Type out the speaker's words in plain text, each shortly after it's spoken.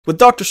With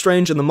Doctor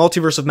Strange and the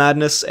Multiverse of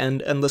Madness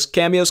and endless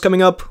cameos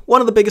coming up, one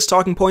of the biggest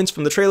talking points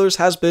from the trailers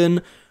has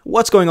been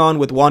what's going on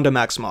with Wanda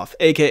Maximoff,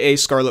 aka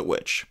Scarlet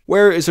Witch.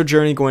 Where is her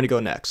journey going to go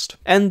next?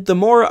 And the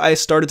more I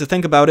started to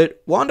think about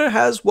it, Wanda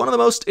has one of the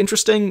most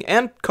interesting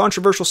and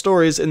controversial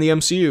stories in the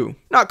MCU.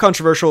 Not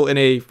controversial in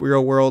a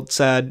real-world,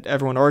 sad,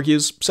 everyone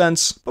argues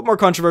sense, but more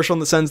controversial in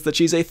the sense that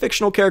she's a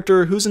fictional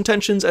character whose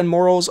intentions and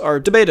morals are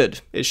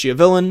debated. Is she a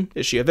villain?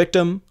 Is she a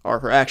victim? Are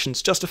her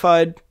actions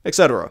justified?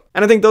 Etc.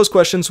 And I think those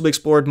questions will be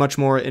explored much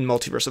more in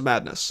Multiverse of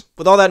Madness.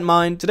 With all that in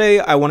mind, today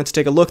I wanted to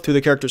take a look through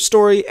the character's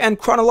story and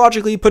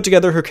chronologically put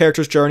together her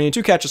character's journey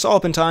to catch us all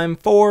up in time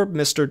for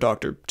Mr.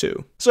 Doctor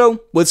 2.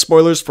 So, with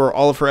spoilers for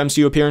all of her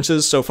MCU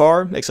appearances so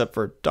far, except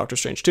for Doctor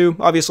Strange 2,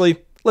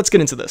 obviously, let's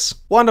get into this.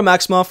 Wanda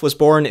Maximoff was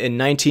born in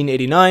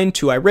 1989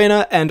 to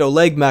Irena and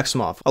Oleg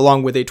Maximoff,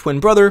 along with a twin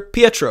brother,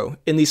 Pietro,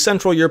 in the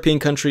central European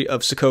country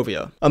of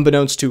Sokovia.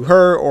 Unbeknownst to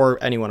her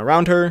or anyone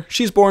around her,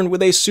 she's born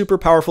with a super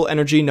powerful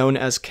energy known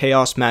as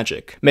chaos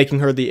magic, making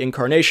her the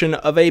incarnation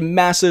of a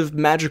massive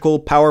magical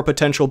power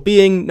potential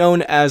being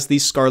known as the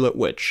Scarlet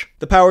Witch.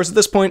 The powers at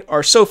this point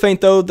are so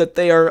faint though that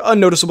they are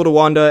unnoticeable to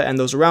Wanda and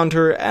those around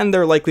her, and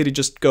they're likely to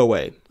just go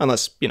away,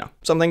 unless,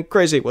 something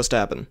crazy was to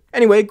happen.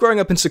 Anyway, growing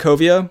up in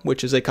Sokovia,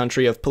 which is a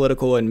country of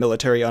political and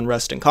military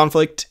unrest and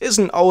conflict,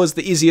 isn't always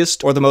the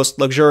easiest or the most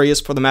luxurious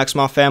for the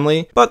Maximoff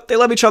family, but they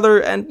love each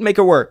other and make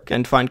it work,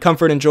 and find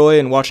comfort and joy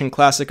in watching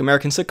classic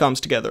American sitcoms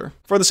together,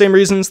 for the same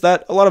reasons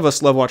that a lot of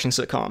us love watching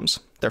sitcoms.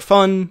 They're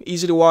fun,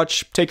 easy to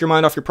watch, take your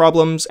mind off your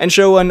problems, and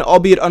show an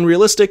albeit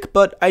unrealistic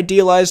but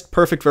idealized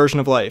perfect version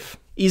of life.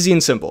 Easy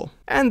and simple.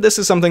 And this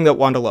is something that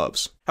Wanda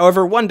loves.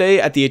 However, one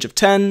day, at the age of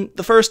 10,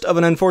 the first of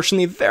an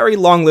unfortunately very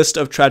long list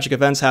of tragic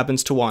events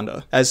happens to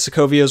Wanda, as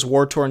Sokovia's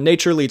war-torn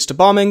nature leads to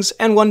bombings,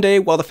 and one day,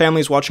 while the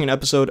family's watching an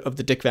episode of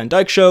The Dick Van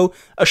Dyke Show,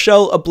 a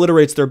shell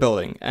obliterates their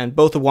building, and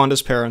both of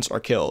Wanda's parents are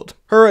killed.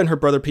 Her and her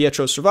brother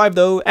Pietro survive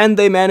though, and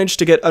they manage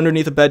to get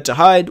underneath a bed to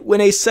hide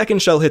when a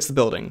second shell hits the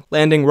building,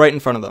 landing right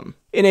in front of them.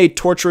 In a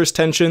torturous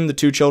tension, the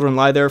two children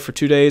lie there for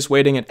 2 days,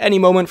 waiting at any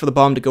moment for the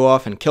bomb to go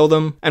off and kill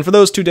them, and for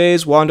those 2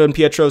 days, Wanda and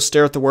Pietro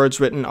stare at the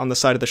words written on the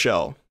side of the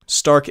shell.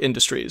 Stark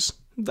Industries.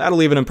 That'll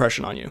leave an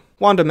impression on you.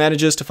 Wanda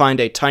manages to find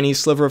a tiny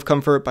sliver of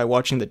comfort by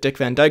watching The Dick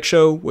Van Dyke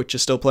Show, which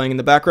is still playing in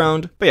the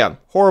background, but yeah,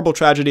 horrible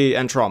tragedy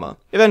and trauma.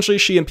 Eventually,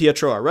 she and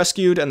Pietro are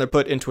rescued, and they're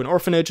put into an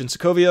orphanage in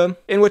Sokovia,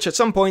 in which at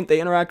some point they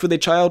interact with a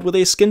child with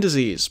a skin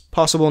disease,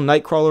 possible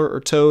Nightcrawler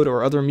or Toad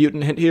or other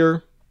mutant hint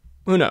here.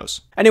 Who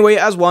knows? Anyway,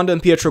 as Wanda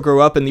and Pietro grow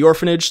up in the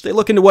orphanage, they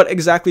look into what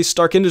exactly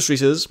Stark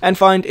Industries is, and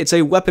find it's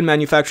a weapon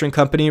manufacturing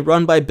company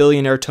run by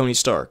billionaire Tony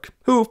Stark,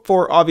 who,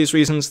 for obvious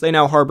reasons, they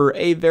now harbor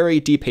a very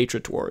deep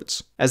hatred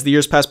towards. As the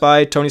years pass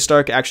by, Tony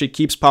Stark actually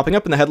keeps popping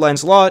up in the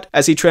headlines a lot,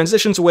 as he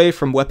transitions away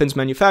from weapons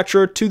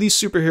manufacturer to the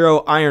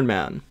superhero Iron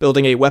Man,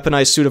 building a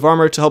weaponized suit of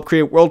armor to help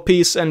create world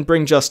peace and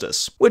bring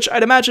justice, which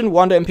I'd imagine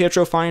Wanda and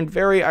Pietro find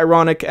very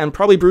ironic and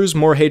probably brews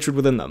more hatred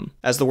within them,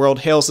 as the world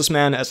hails this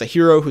man as a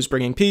hero who's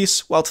bringing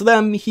peace, while to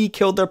them, he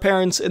killed their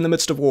parents in the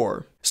midst of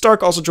war.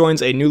 Stark also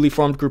joins a newly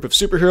formed group of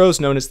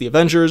superheroes known as the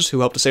Avengers, who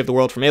help to save the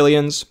world from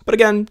aliens. But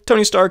again,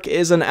 Tony Stark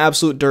is an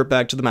absolute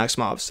dirtbag to the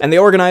Maximoffs, and they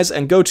organize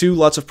and go to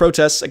lots of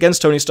protests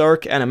against Tony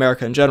Stark and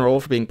America in general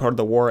for being part of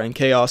the war and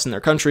chaos in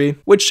their country,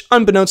 which,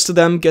 unbeknownst to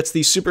them, gets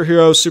the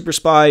superhero, super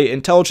spy,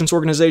 intelligence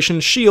organization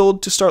S.H.I.E.L.D.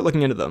 to start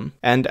looking into them.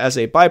 And as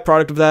a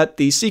byproduct of that,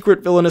 the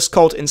secret villainous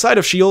cult inside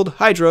of S.H.I.E.L.D.,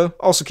 Hydra,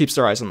 also keeps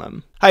their eyes on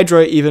them.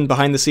 Hydra, even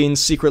behind the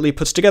scenes, secretly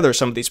puts together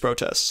some of these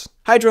protests.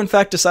 Hydra, in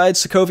fact,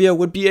 decides Sokovia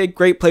would be a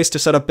great place to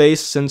set up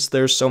base since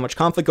there's so much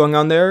conflict going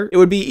on there. It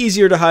would be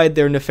easier to hide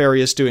their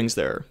nefarious doings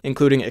there,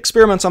 including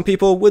experiments on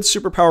people with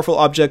super powerful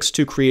objects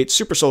to create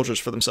super soldiers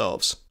for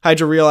themselves.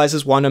 Hydra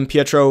realizes Wanda and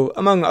Pietro,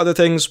 among other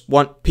things,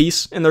 want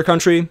peace in their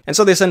country, and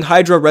so they send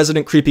Hydra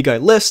resident creepy guy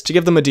List to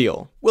give them a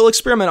deal. We'll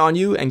experiment on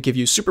you and give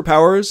you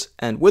superpowers,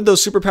 and with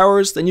those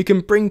superpowers, then you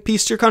can bring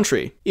peace to your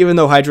country. Even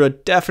though Hydra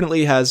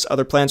definitely has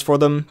other plans for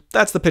them,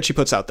 that's the pitch he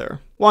puts out there.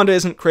 Wanda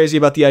isn't crazy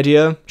about the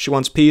idea. She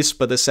wants peace,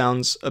 but this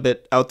sounds a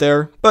bit out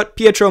there. But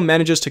Pietro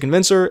manages to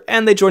convince her,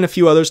 and they join a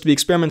few others to be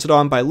experimented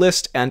on by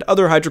List and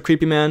other Hydra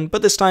creepy man,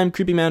 but this time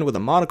creepy man with a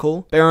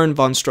monocle, Baron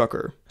von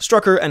Strucker.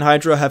 Strucker and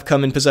Hydra have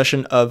come in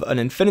possession of an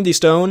Infinity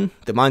Stone,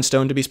 the Mind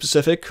Stone to be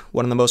specific,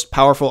 one of the most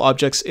powerful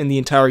objects in the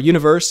entire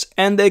universe,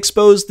 and they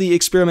expose the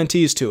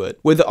experimentees to it,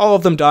 with all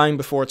of them dying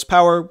before its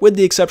power, with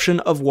the exception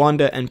of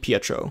Wanda and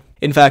Pietro.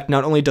 In fact,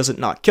 not only does it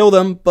not kill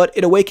them, but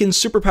it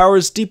awakens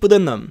superpowers deep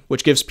within them,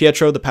 which gives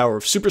Pietro the power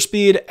of super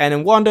speed, and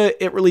in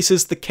Wanda, it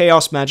releases the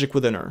chaos magic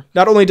within her.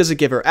 Not only does it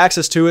give her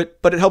access to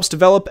it, but it helps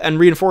develop and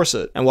reinforce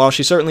it, and while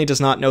she certainly does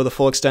not know the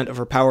full extent of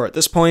her power at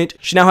this point,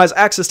 she now has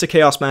access to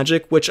chaos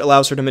magic, which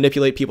allows her to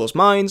manipulate people's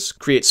minds,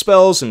 create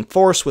spells and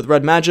force with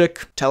red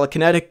magic,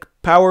 telekinetic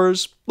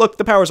powers. Look,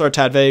 the powers are a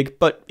tad vague,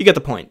 but you get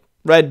the point.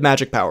 Red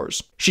magic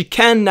powers. She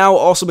can now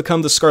also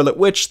become the Scarlet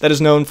Witch that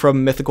is known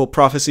from mythical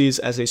prophecies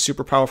as a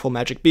super powerful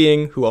magic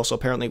being who also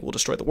apparently will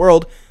destroy the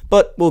world,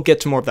 but we'll get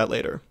to more of that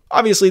later.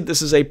 Obviously,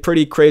 this is a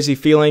pretty crazy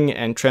feeling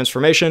and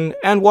transformation,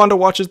 and Wanda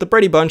watches the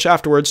Brady Bunch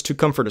afterwards to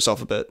comfort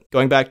herself a bit,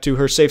 going back to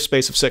her safe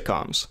space of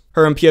sitcoms.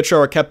 Her and Pietro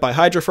are kept by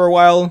Hydra for a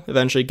while,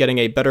 eventually getting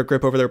a better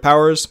grip over their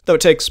powers, though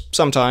it takes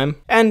some time,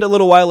 and a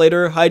little while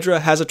later,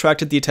 Hydra has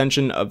attracted the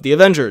attention of the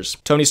Avengers,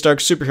 Tony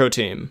Stark's superhero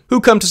team, who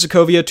come to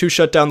Sokovia to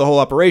shut down the whole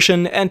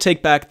operation and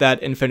take back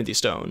that Infinity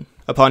Stone.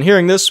 Upon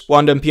hearing this,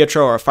 Wanda and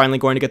Pietro are finally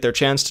going to get their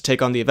chance to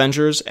take on the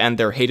Avengers and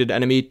their hated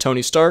enemy,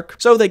 Tony Stark,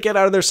 so they get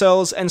out of their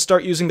cells and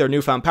start using their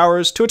newfound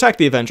powers to attack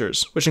the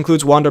Avengers, which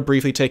includes Wanda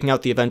briefly taking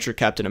out the Avenger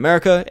Captain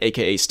America,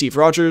 aka Steve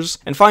Rogers,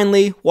 and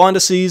finally, Wanda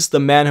sees the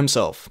man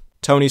himself,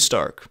 Tony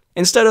Stark.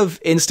 Instead of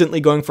instantly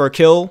going for a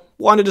kill,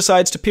 Wanda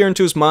decides to peer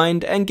into his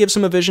mind and gives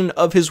him a vision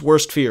of his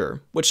worst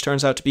fear, which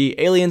turns out to be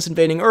aliens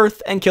invading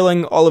Earth and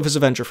killing all of his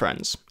Avenger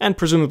friends, and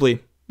presumably,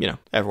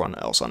 everyone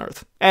else on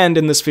Earth. And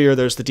in this fear,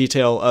 there's the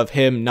detail of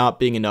him not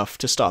being enough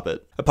to stop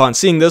it. Upon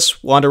seeing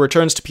this, Wanda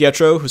returns to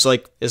Pietro, who's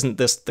like, isn't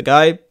this the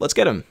guy? Let's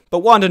get him. But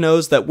Wanda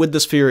knows that with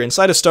this fear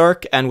inside of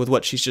Stark, and with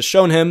what she's just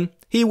shown him,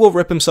 he will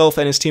rip himself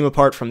and his team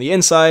apart from the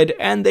inside,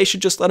 and they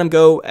should just let him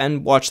go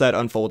and watch that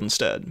unfold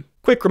instead.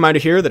 Quick reminder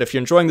here that if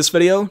you're enjoying this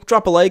video,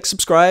 drop a like,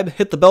 subscribe,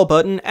 hit the bell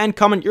button, and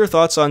comment your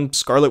thoughts on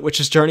Scarlet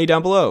Witch's journey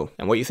down below,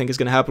 and what you think is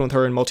going to happen with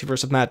her in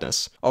Multiverse of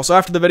Madness. Also,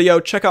 after the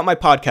video, check out my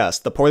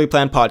podcast, The Poorly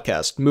Planned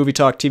Podcast, movie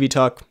talk, TV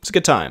talk, it's a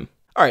good time.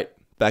 Alright,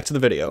 back to the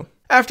video.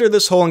 After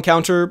this whole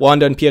encounter,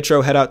 Wanda and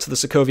Pietro head out to the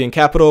Sokovian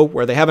capital,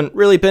 where they haven't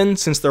really been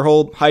since their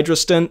whole Hydra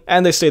stint,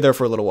 and they stay there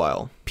for a little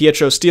while.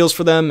 Pietro steals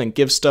for them and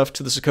gives stuff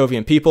to the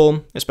Sokovian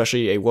people,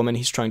 especially a woman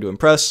he's trying to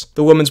impress.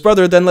 The woman's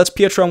brother then lets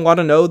Pietro and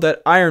Wanda know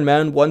that Iron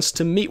Man wants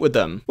to meet with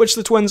them, which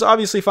the twins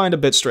obviously find a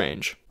bit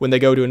strange. When they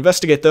go to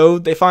investigate though,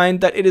 they find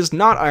that it is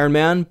not Iron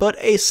Man, but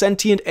a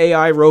sentient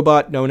AI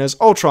robot known as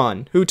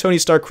Ultron, who Tony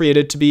Stark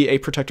created to be a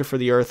protector for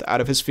the Earth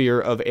out of his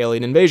fear of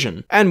alien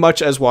invasion. And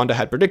much as Wanda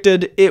had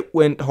predicted, it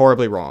went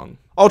horribly wrong.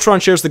 Ultron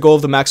shares the goal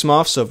of the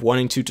Maximoffs of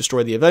wanting to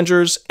destroy the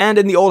Avengers, and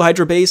in the old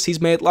Hydra base,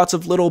 he's made lots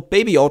of little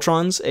baby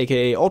Ultrons,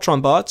 aka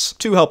Ultron bots,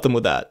 to help them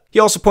with that. He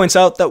also points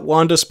out that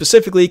Wanda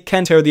specifically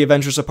can tear the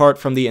Avengers apart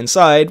from the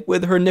inside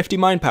with her nifty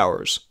mind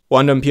powers.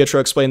 Wanda and Pietro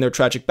explain their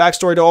tragic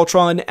backstory to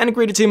Ultron and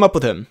agree to team up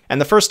with him, and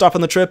the first stop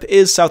on the trip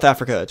is South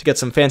Africa to get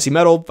some fancy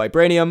metal,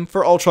 vibranium,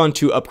 for Ultron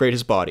to upgrade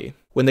his body.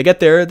 When they get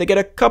there, they get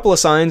a couple of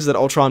signs that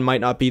Ultron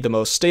might not be the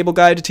most stable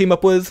guy to team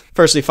up with.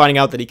 Firstly, finding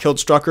out that he killed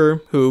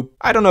Strucker, who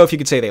I don't know if you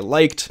could say they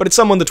liked, but it's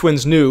someone the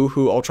twins knew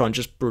who Ultron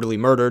just brutally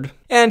murdered.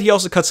 And he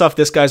also cuts off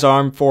this guy's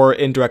arm for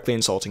indirectly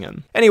insulting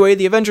him. Anyway,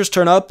 the Avengers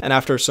turn up, and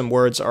after some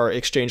words are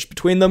exchanged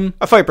between them,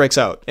 a fight breaks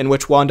out, in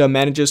which Wanda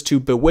manages to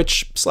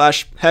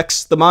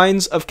bewitch/hex the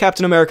minds of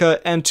Captain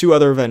America and two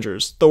other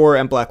Avengers, Thor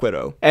and Black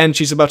Widow. And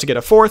she's about to get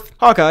a fourth,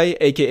 Hawkeye,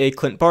 aka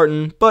Clint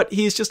Barton, but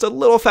he's just a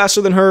little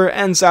faster than her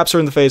and zaps her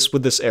in the face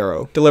with this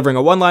arrow, delivering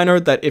a one-liner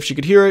that if she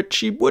could hear it,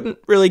 she wouldn't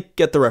really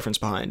get the reference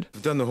behind.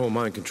 I've done the whole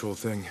mind control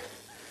thing.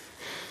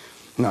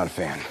 Not a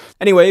fan.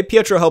 Anyway,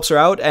 Pietro helps her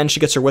out, and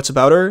she gets her wits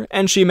about her,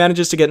 and she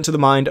manages to get into the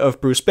mind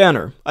of Bruce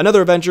Banner,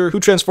 another Avenger who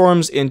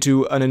transforms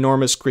into an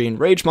enormous green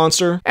rage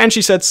monster, and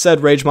she sets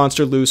said rage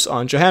monster loose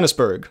on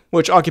Johannesburg,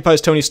 which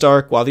occupies Tony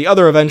Stark while the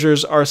other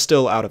Avengers are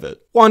still out of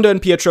it. Wanda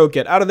and Pietro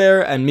get out of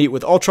there and meet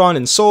with Ultron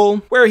in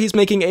Seoul, where he's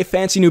making a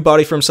fancy new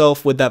body for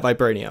himself with that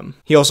vibranium.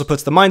 He also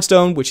puts the Mind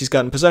Stone, which he's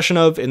gotten possession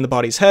of, in the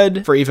body's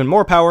head for even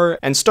more power,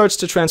 and starts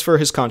to transfer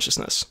his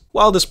consciousness.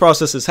 While this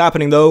process is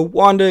happening though,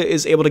 Wanda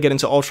is able to get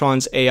into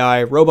Ultron's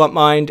AI robot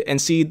mind and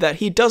see that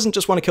he doesn't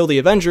just want to kill the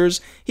Avengers,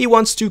 he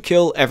wants to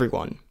kill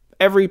everyone.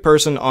 Every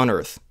person on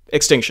Earth.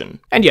 Extinction.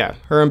 And yeah,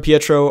 her and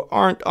Pietro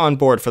aren't on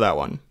board for that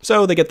one,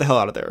 so they get the hell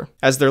out of there.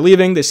 As they're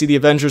leaving, they see the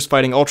Avengers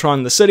fighting Ultron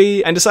in the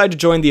city, and decide to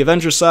join the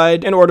Avengers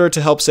side in order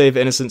to help save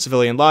innocent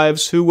civilian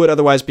lives who would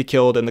otherwise be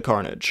killed in the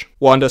carnage.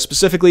 Wanda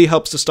specifically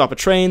helps to stop a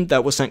train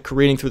that was sent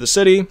careening through the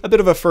city, a bit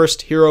of a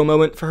first hero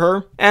moment for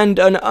her, and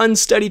an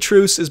unsteady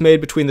truce is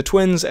made between the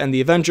twins and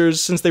the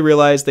Avengers since they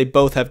realize they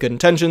both have good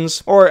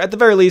intentions, or at the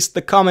very least,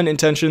 the common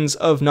intentions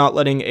of not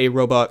letting a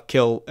robot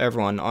kill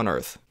everyone on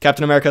Earth.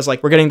 Captain America's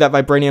like, we're getting that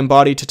vibranium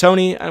body to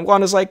Tony, and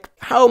Wanda's like,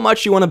 how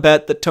much you want to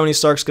bet that Tony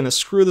Stark's gonna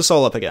screw this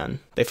all up again?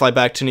 They fly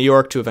back to New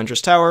York to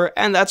Avengers Tower,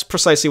 and that's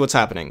precisely what's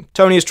happening.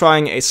 Tony is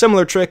trying a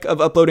similar trick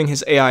of uploading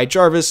his AI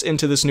Jarvis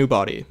into this new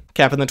body.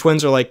 Cap and the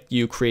twins are like,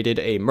 you created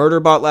a murder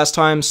bot last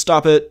time,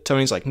 stop it.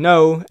 Tony's like,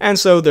 no, and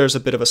so there's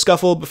a bit of a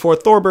scuffle before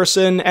Thor bursts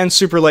in and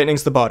super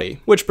lightnings the body,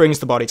 which brings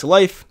the body to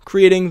life,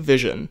 creating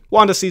Vision.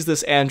 Wanda sees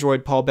this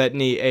android Paul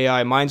Bettany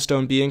AI Mind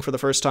Stone being for the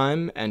first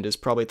time, and is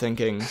probably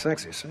thinking,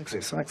 sexy, sexy,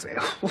 sexy.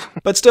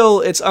 But still,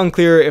 it's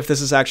unclear if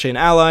this is actually an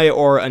ally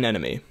or an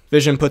enemy.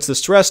 Vision puts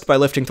this to rest by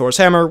lifting Thor's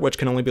hammer, which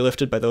can only be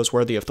lifted by those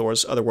worthy of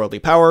Thor's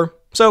otherworldly power,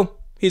 so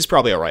he's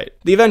probably alright.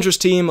 The Avengers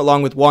team,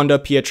 along with Wanda,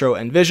 Pietro,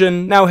 and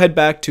Vision, now head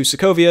back to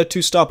Sokovia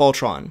to stop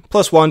Ultron.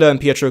 Plus Wanda and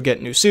Pietro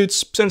get new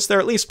suits, since they're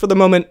at least for the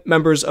moment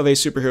members of a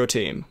superhero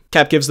team.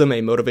 Cap gives them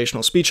a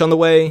motivational speech on the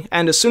way,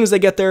 and as soon as they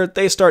get there,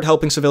 they start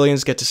helping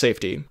civilians get to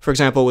safety. For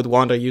example, with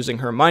Wanda using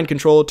her mind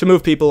control to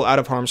move people out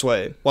of harm's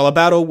way, while a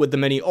battle with the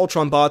many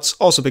Ultron bots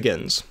also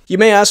begins. You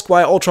may ask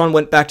why Ultron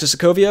went back to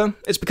Sokovia.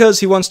 It's because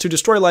he wants to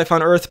destroy life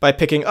on Earth by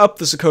picking up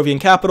the Sokovian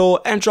capital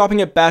and dropping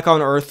it back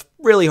on Earth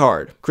really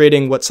hard,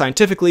 creating what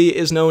scientifically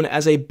is known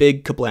as a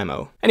big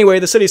kablamo. Anyway,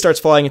 the city starts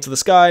flying into the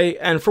sky,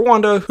 and for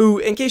Wanda, who,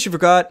 in case you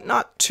forgot,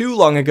 not too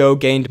long ago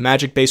gained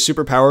magic-based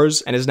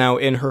superpowers and is now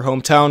in her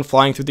hometown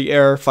flying through the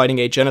air fighting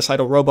a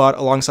genocidal robot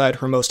alongside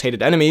her most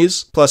hated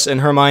enemies, plus in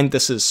her mind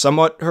this is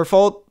somewhat her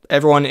fault,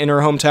 everyone in her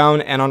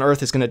hometown and on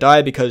Earth is gonna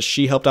die because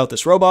she helped out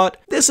this robot,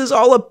 this is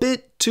all a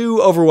bit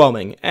too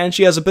overwhelming, and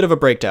she has a bit of a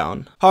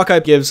breakdown. Hawkeye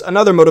gives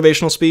another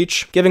motivational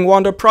speech, giving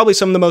Wanda probably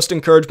some of the most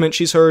encouragement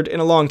she's heard in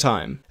a long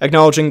time,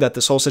 acknowledging that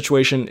this whole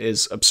situation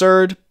is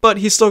absurd, but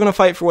he's still gonna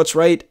fight for what's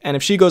right, and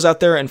if she goes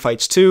out there and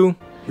fights too...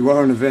 You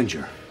are an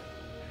Avenger.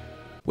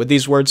 With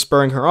these words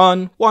spurring her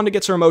on, Wanda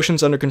gets her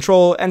emotions under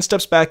control and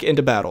steps back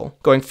into battle,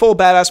 going full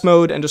badass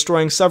mode and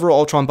destroying several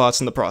Ultron bots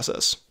in the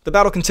process. The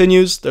battle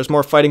continues, there's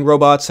more fighting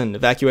robots and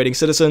evacuating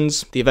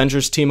citizens, the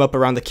Avengers team up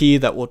around the key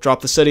that will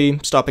drop the city,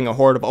 stopping a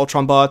horde of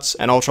Ultron bots,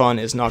 and Ultron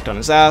is knocked on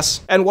his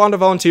ass, and Wanda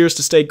volunteers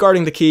to stay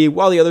guarding the key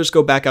while the others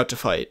go back out to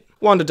fight.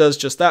 Wanda does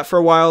just that for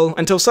a while,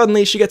 until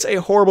suddenly she gets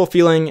a horrible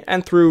feeling,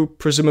 and through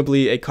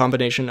presumably a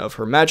combination of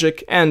her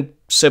magic and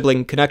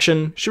sibling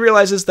connection, she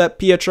realizes that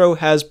Pietro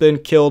has been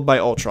killed by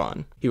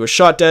Ultron. He was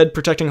shot dead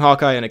protecting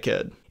Hawkeye and a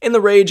kid. In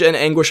the rage and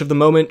anguish of the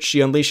moment, she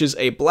unleashes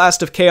a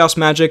blast of chaos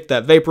magic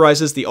that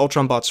vaporizes the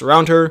Ultron bots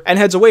around her, and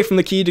heads away from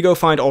the key to go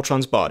find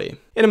Ultron's body.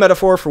 In a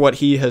metaphor for what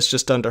he has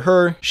just done to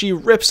her, she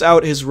rips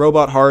out his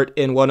robot heart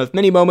in one of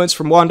many moments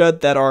from Wanda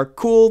that are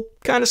cool,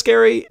 kinda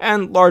scary,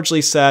 and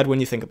largely sad when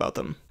you think about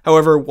them.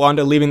 However,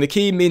 Wanda leaving the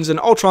key means an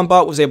Ultron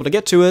bot was able to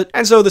get to it,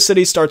 and so the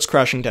city starts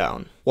crashing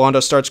down.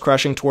 Wanda starts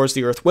crashing towards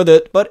the Earth with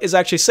it, but is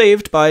actually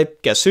saved by,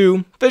 guess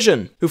who?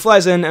 Vision, who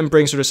flies in and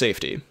brings her to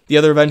safety. The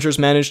other Avengers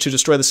manage to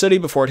destroy the city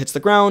before it hits the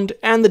ground,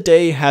 and the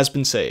day has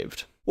been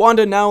saved.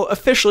 Wanda now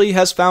officially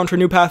has found her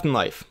new path in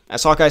life.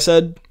 As Hawkeye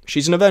said,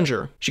 she's an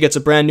Avenger. She gets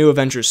a brand new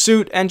Avengers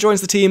suit and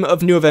joins the team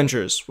of New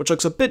Avengers, which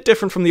looks a bit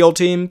different from the old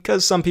team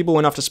because some people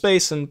went off to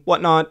space and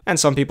whatnot, and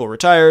some people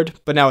retired,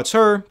 but now it's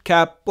her,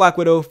 Cap, Black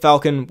Widow,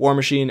 Falcon, War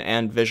Machine,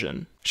 and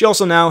Vision. She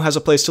also now has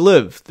a place to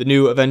live, the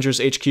new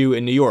Avengers HQ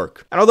in New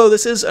York. And although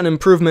this is an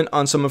improvement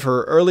on some of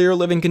her earlier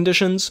living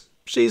conditions,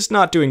 she's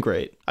not doing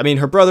great. I mean,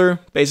 her brother,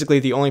 basically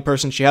the only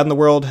person she had in the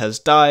world, has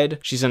died.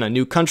 She's in a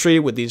new country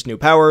with these new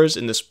powers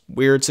in this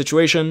weird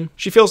situation.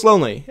 She feels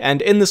lonely,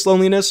 and in this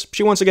loneliness,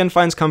 she once again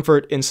finds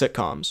comfort in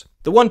sitcoms.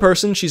 The one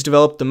person she's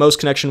developed the most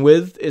connection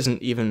with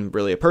isn't even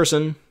really a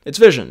person, it's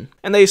Vision,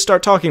 and they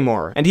start talking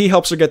more, and he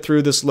helps her get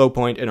through this low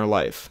point in her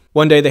life.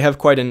 One day they have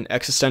quite an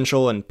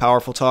existential and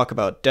powerful talk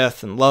about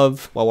death and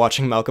love while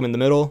watching Malcolm in the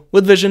Middle,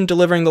 with Vision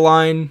delivering the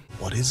line,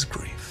 "What is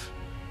grief,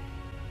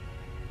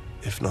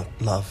 if not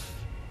love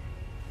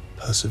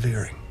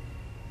persevering?"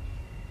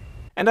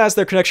 And as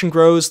their connection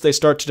grows, they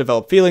start to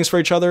develop feelings for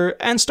each other,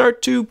 and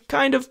start to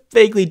kind of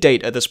vaguely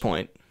date at this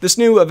point. This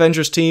new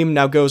Avengers team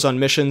now goes on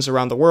missions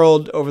around the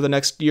world over the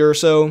next year or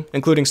so,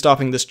 including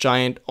stopping this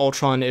giant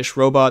Ultron-ish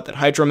robot that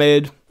Hydra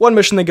made. One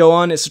mission they go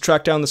on is to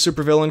track down the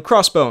supervillain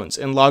Crossbones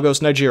in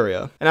Lagos,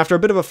 Nigeria. And after a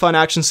bit of a fun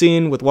action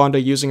scene with Wanda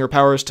using her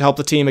powers to help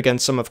the team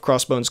against some of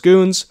Crossbones'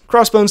 goons,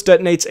 Crossbones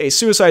detonates a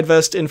suicide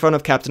vest in front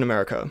of Captain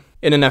America.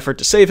 In an effort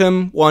to save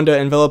him, Wanda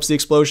envelops the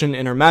explosion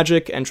in her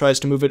magic and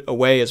tries to move it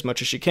away as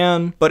much as she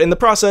can, but in the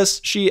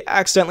process, she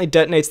accidentally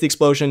detonates the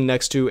explosion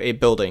next to a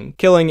building,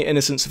 killing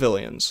innocent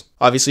civilians.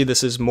 Obviously,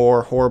 this is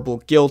more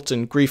horrible guilt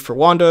and grief for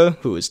Wanda,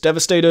 who is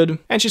devastated,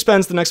 and she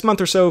spends the next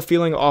month or so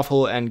feeling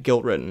awful and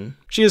guilt-ridden.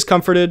 She is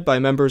comforted by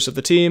members of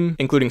the team,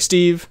 including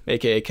Steve,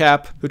 aka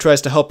Cap, who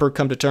tries to help her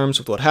come to terms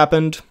with what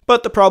happened,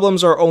 but the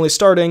problems are only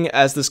starting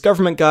as this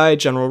government guy,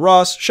 General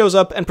Ross, shows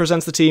up and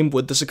presents the team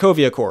with the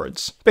Sokovia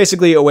Accords,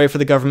 basically a way for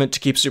the government to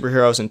keep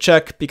superheroes in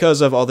check because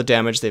of all the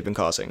damage they've been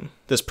causing.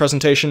 This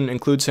presentation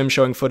includes him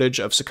showing footage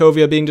of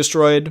Sokovia being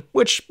destroyed,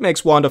 which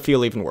makes Wanda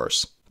feel even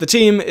worse. The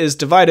team is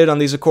divided on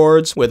these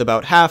accords, with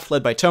about half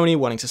led by Tony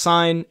wanting to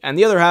sign, and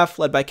the other half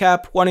led by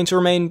Cap wanting to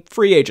remain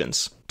free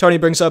agents. Tony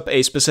brings up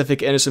a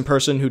specific innocent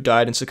person who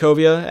died in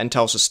Sokovia and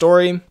tells his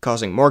story,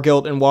 causing more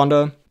guilt in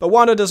Wanda, but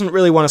Wanda doesn't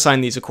really want to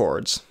sign these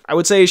accords. I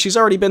would say she's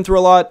already been through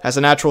a lot, has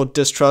a natural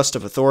distrust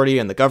of authority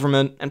and the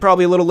government, and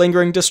probably a little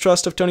lingering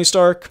distrust of Tony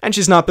Stark, and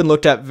she's not been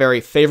looked at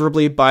very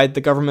favorably by the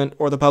government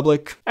or the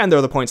public, and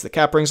they're the points that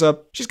Cap brings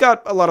up. She's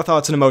got a lot of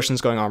thoughts and emotions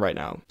going on right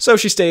now. So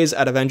she stays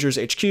at Avengers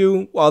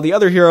HQ, while the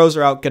other heroes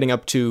are out getting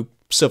up to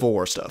Civil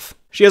War stuff.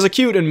 She has a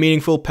cute and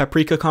meaningful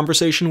paprika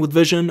conversation with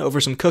Vision over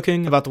some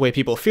cooking about the way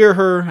people fear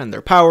her and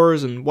their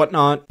powers and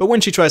whatnot, but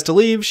when she tries to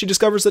leave, she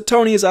discovers that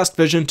Tony has asked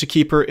Vision to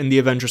keep her in the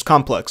Avengers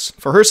complex,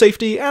 for her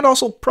safety and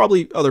also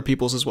probably other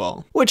people's as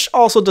well. Which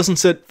also doesn't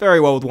sit very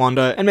well with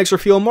Wanda and makes her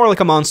feel more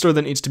like a monster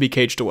that needs to be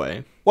caged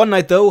away. One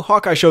night though,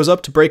 Hawkeye shows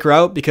up to break her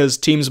out because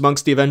teams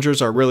amongst the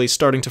Avengers are really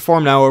starting to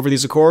form now over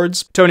these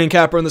accords. Tony and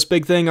Cap are in this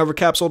big thing over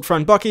Cap's old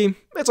friend Bucky.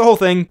 It's a whole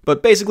thing,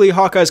 but basically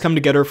Hawkeye's come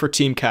to get her for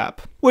Team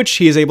Cap, which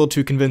he is able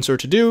to convince her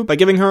to do by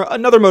giving her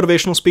another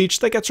motivational speech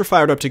that gets her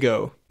fired up to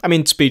go. I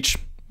mean, speech,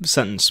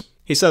 sentence.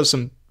 He says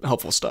some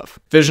helpful stuff.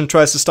 Vision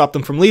tries to stop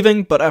them from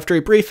leaving, but after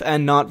a brief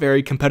and not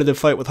very competitive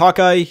fight with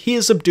Hawkeye, he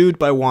is subdued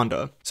by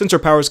Wanda. Since her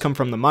powers come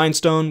from the Mind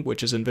Stone,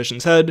 which is in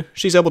Vision's head,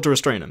 she's able to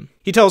restrain him.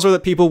 He tells her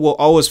that people will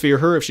always fear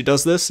her if she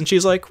does this, and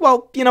she's like,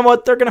 well, you know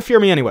what, they're gonna fear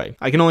me anyway.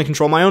 I can only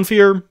control my own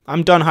fear.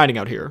 I'm done hiding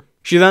out here.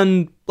 She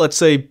then, let's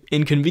say,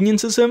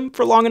 inconveniences him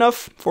for long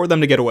enough for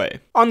them to get away.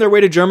 On their way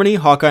to Germany,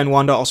 Hawkeye and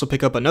Wanda also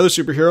pick up another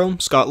superhero,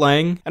 Scott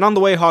Lang, and on the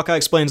way Hawkeye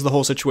explains the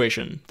whole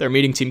situation. They're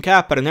meeting Team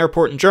Cap at an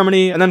airport in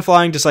Germany, and then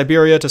flying to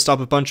Siberia to stop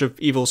a bunch of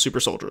evil super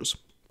soldiers.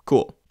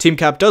 Cool. Team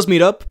Cap does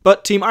meet up,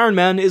 but Team Iron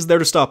Man is there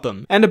to stop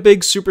them, and a big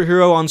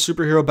superhero on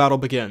superhero battle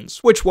begins,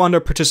 which Wanda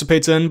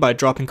participates in by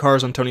dropping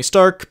cars on Tony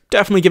Stark,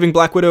 definitely giving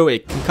Black Widow a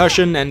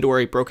concussion and or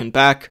a broken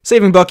back,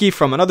 saving Bucky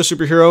from another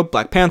superhero,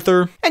 Black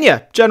Panther, and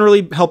yeah,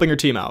 generally helping her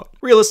team out.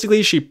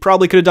 Realistically, she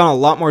probably could have done a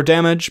lot more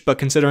damage, but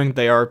considering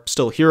they are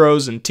still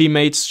heroes and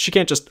teammates, she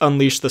can't just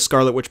unleash the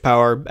Scarlet Witch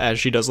power as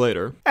she does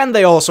later. And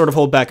they all sort of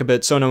hold back a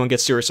bit so no one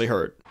gets seriously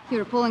hurt.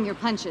 You're pulling your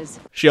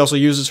punches. She also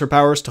uses her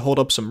powers to hold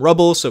up some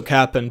rubble so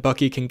Cap and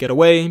Bucky can get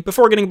away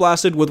before getting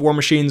blasted with War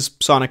Machine's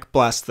sonic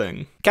blast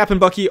thing. Cap and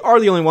Bucky are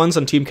the only ones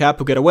on Team Cap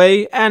who get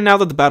away, and now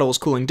that the battle is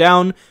cooling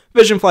down,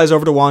 Vision flies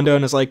over to Wanda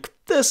and is like,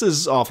 this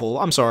is awful,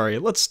 I'm sorry,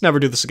 let's never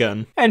do this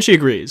again. And she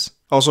agrees.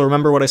 Also,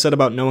 remember what I said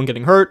about no one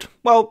getting hurt?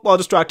 Well, while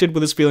distracted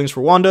with his feelings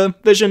for Wanda,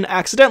 Vision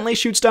accidentally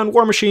shoots down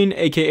War Machine,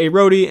 aka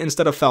Rhodey,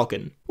 instead of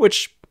Falcon,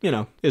 which, you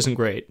know, isn't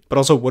great. But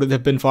also, would it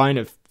have been fine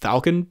if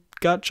Falcon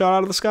got shot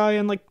out of the sky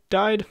and, like,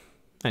 died?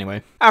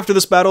 Anyway, after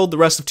this battle, the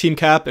rest of Team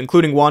Cap,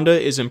 including Wanda,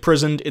 is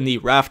imprisoned in the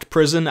Raft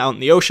prison out in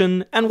the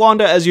ocean, and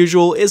Wanda, as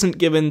usual, isn't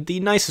given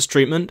the nicest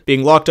treatment,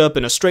 being locked up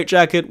in a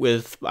straitjacket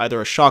with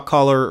either a shock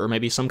collar or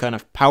maybe some kind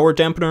of power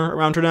dampener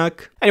around her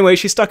neck. Anyway,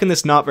 she's stuck in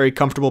this not very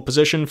comfortable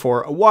position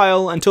for a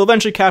while, until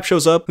eventually Cap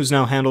shows up, who's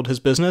now handled his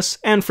business,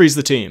 and frees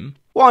the team.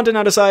 Wanda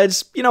now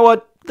decides, you know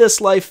what?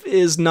 This life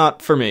is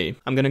not for me.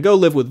 I'm gonna go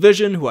live with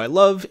Vision, who I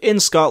love, in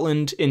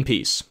Scotland in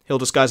peace. He'll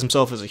disguise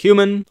himself as a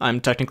human.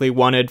 I'm technically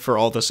wanted for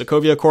all the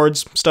Sokovia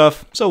Accords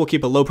stuff, so we'll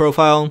keep a low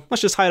profile.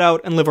 Let's just hide out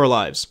and live our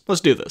lives.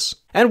 Let's do this.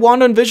 And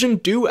Wanda and Vision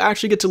do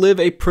actually get to live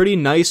a pretty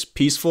nice,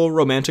 peaceful,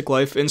 romantic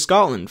life in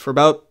Scotland for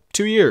about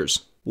 2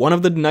 years. One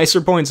of the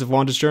nicer points of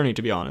Wanda's journey,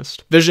 to be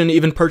honest. Vision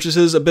even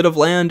purchases a bit of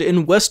land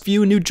in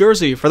Westview, New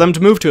Jersey for them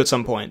to move to at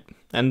some point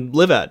and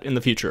live at in the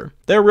future.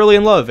 They're really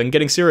in love and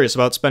getting serious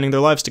about spending their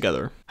lives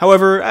together.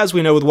 However, as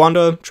we know with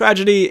Wanda,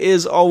 tragedy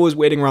is always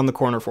waiting around the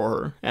corner for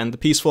her, and the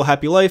peaceful,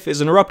 happy life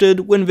is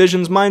interrupted when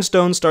Vision's Mind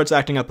Stone starts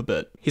acting up a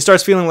bit. He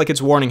starts feeling like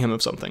it's warning him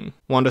of something.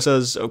 Wanda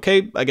says,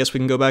 okay, I guess we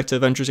can go back to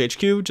Avengers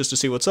HQ just to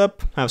see what's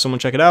up, have someone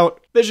check it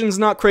out. Vision's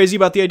not crazy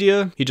about the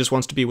idea, he just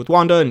wants to be with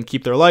Wanda and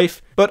keep their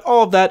life, but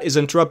all of that is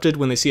interrupted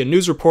when they see a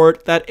news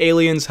report that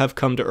aliens have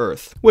come to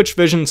Earth, which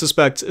Vision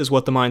suspects is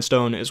what the Mind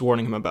Stone is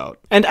warning him about.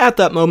 And at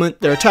that moment,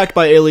 they're attacked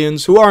by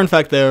aliens who are in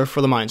fact there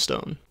for the Mind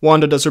Stone.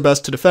 Wanda does her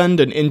best to defend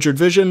an injured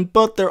Vision,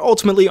 but they're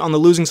ultimately on the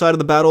losing side of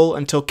the battle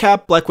until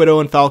Cap, Black Widow,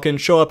 and Falcon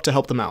show up to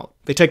help them out.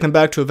 They take them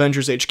back to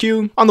Avengers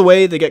HQ. On the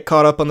way, they get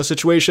caught up on the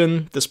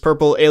situation. This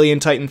purple alien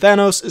titan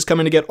Thanos is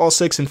coming to get all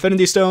 6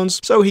 Infinity Stones,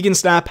 so he can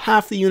snap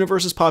half the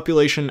universe's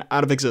population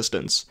out of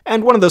existence.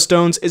 And one of those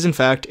stones is in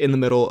fact in the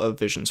middle of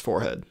Vision's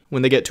forehead.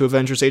 When they get to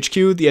Avengers HQ,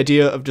 the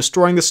idea of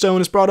destroying the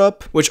stone is brought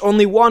up, which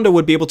only Wanda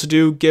would be able to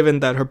do given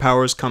that her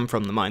powers come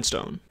from the Mind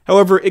Stone.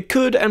 However, it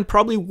could and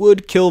probably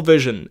would kill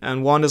Vision,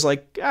 and Wanda's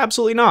like,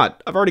 absolutely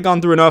not. I've already gone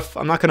through enough.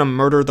 I'm not gonna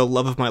murder the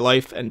love of my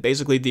life and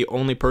basically the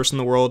only person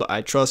in the world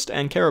I trust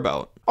and care about.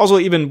 Also,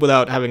 even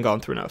without having gone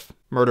through enough.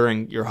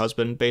 Murdering your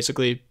husband,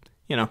 basically,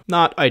 you know,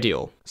 not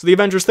ideal. So the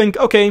Avengers think,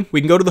 okay,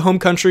 we can go to the home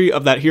country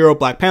of that hero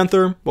Black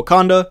Panther,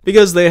 Wakanda,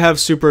 because they have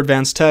super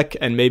advanced tech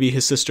and maybe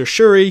his sister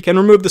Shuri can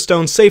remove the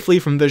stone safely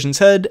from Vision's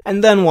head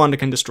and then Wanda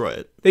can destroy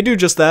it. They do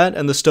just that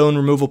and the stone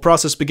removal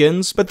process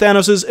begins, but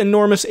Thanos'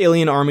 enormous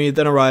alien army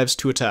then arrives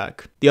to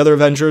attack. The other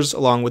Avengers,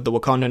 along with the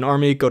Wakandan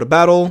army, go to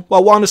battle,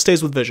 while Wanda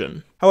stays with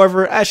Vision.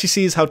 However, as she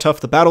sees how tough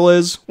the battle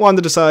is,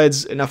 Wanda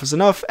decides enough is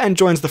enough and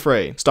joins the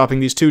fray, stopping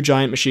these 2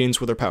 giant machines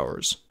with her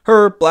powers.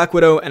 Her, Black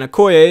Widow, and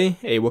Okoye,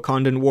 a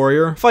Wakandan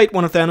warrior, fight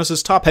one of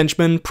Thanos' top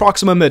henchmen,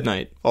 Proxima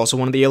Midnight, also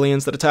one of the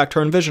aliens that attacked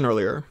her and Vision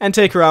earlier, and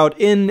take her out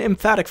in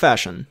emphatic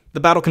fashion. The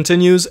battle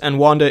continues, and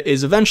Wanda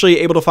is eventually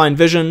able to find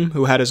Vision,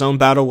 who had his own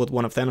battle with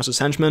one of Thanos'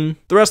 henchmen.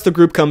 The rest of the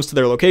group comes to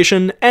their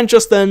location, and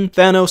just then,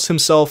 Thanos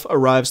himself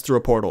arrives through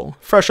a portal,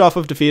 fresh off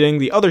of defeating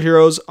the other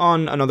heroes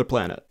on another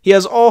planet. He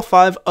has all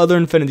 5 other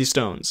Infinity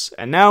Stones,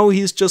 and now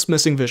he's just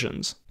missing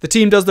Vision's. The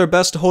team does their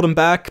best to hold him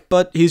back,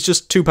 but he's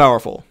just too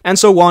powerful. And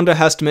so Wanda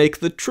has to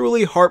make the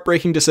truly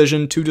heartbreaking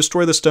decision to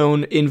destroy the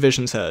stone in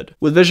Vision's head,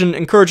 with Vision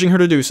encouraging her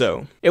to do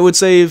so. It would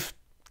save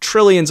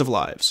trillions of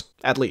lives,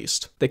 at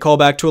least. They call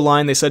back to a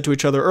line they said to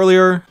each other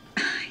earlier.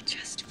 I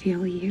just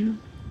feel you.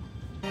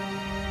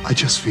 I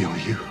just feel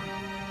you.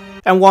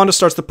 And Wanda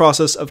starts the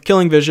process of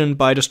killing Vision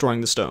by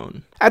destroying the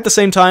stone. At the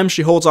same time,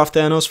 she holds off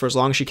Thanos for as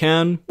long as she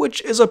can,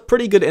 which is a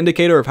pretty good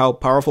indicator of how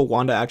powerful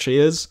Wanda actually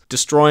is,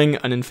 destroying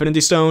an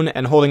Infinity Stone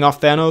and holding off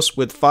Thanos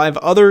with 5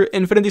 other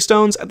Infinity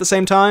Stones at the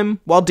same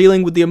time, while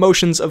dealing with the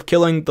emotions of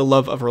killing the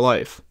love of her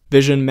life.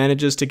 Vision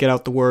manages to get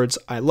out the words,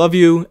 "I love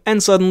you,"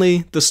 and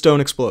suddenly, the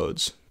stone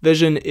explodes.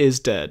 Vision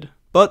is dead.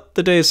 But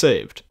the day is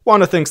saved.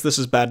 Wanda thinks this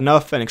is bad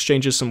enough and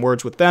exchanges some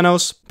words with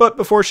Thanos, but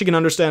before she can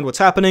understand what's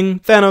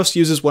happening, Thanos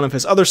uses one of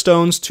his other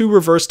stones to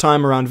reverse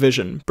time around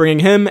Vision,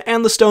 bringing him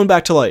and the stone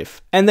back to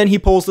life. And then he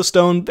pulls the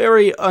stone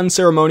very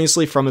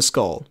unceremoniously from his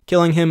skull,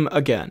 killing him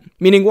again.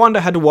 Meaning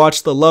Wanda had to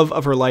watch the love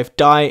of her life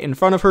die in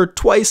front of her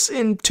twice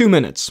in 2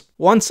 minutes.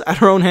 Once at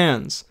her own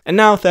hands. And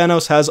now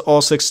Thanos has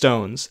all 6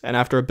 stones, and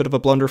after a bit of a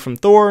blunder from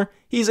Thor,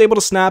 he's able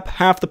to snap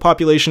half the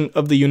population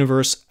of the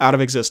universe out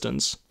of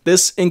existence.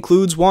 This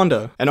includes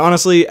Wanda, and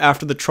honestly,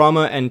 after the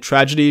trauma and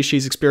tragedy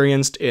she's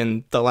experienced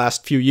in the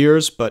last few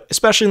years, but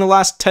especially in the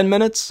last 10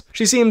 minutes,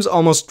 she seems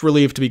almost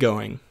relieved to be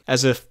going,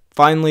 as if,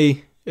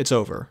 finally, it's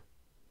over.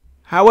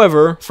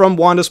 However, from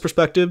Wanda's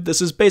perspective,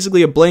 this is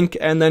basically a blink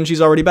and then she's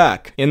already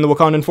back, in the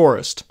Wakandan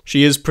forest.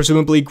 She is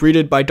presumably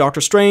greeted by Doctor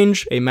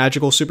Strange, a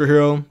magical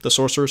superhero, the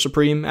Sorcerer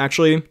Supreme,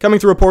 actually, coming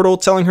through a portal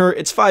telling her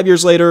it's 5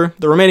 years later,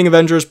 the remaining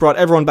Avengers brought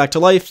everyone back to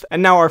life,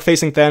 and now are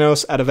facing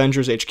Thanos at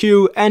Avengers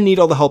HQ and need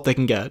all the help they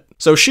can get.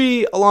 So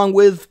she, along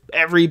with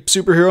every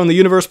superhero in the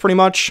universe pretty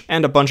much,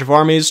 and a bunch of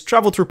armies,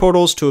 travel through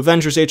portals to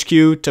Avengers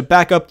HQ to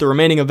back up the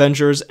remaining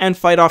Avengers and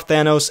fight off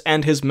Thanos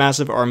and his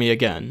massive army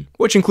again.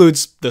 Which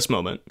includes this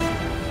moment.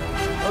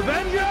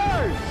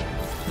 Avengers!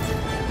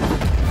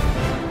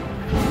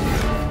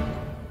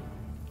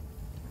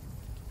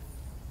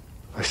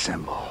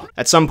 Assemble.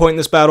 At some point in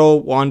this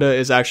battle, Wanda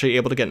is actually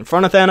able to get in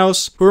front of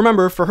Thanos, who,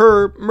 remember, for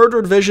her,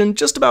 murdered Vision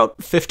just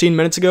about 15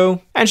 minutes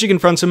ago, and she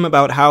confronts him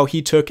about how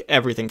he took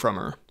everything from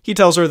her. He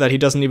tells her that he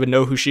doesn't even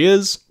know who she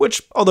is,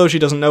 which, although she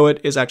doesn't know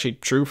it, is actually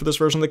true for this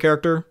version of the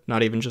character,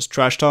 not even just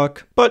trash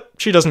talk, but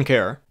she doesn't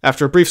care.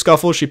 After a brief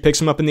scuffle, she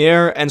picks him up in the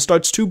air and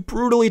starts to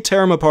brutally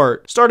tear him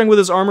apart, starting with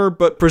his armor,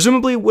 but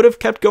presumably would have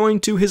kept going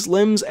to his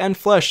limbs and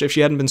flesh if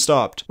she hadn't been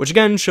stopped, which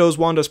again shows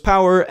Wanda's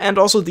power and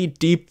also the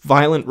deep,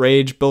 violent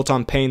rage built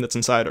on pain that's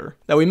inside her,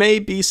 that we may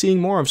be seeing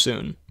more of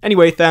soon.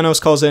 Anyway,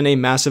 Thanos calls in a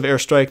massive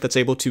airstrike that's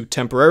able to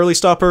temporarily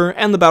stop her,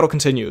 and the battle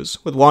continues,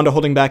 with Wanda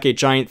holding back a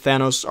giant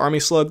Thanos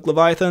army slug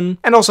Leviathan,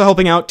 and also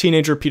helping out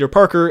teenager Peter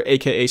Parker,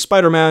 aka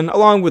Spider-Man,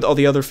 along with all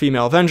the other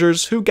female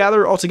Avengers, who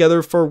gather all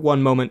together for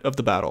one moment of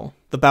the battle.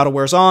 The battle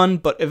wears on,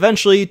 but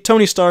eventually,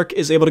 Tony Stark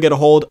is able to get a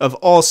hold of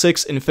all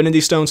 6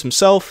 Infinity Stones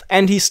himself,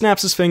 and he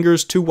snaps his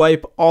fingers to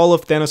wipe all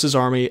of Thanos'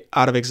 army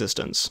out of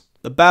existence.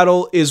 The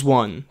battle is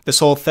won. This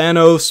whole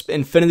Thanos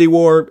Infinity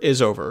War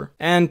is over,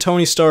 and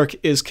Tony Stark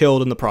is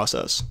killed in the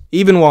process.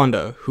 Even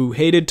Wanda, who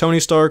hated Tony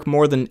Stark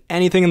more than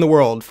anything in the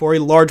world for a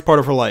large part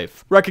of her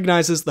life,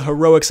 recognizes the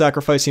heroic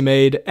sacrifice he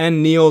made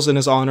and kneels in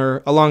his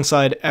honor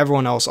alongside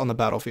everyone else on the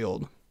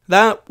battlefield.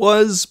 That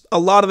was a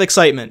lot of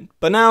excitement,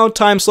 but now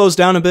time slows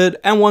down a bit,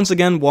 and once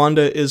again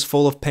Wanda is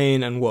full of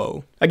pain and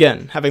woe.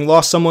 Again, having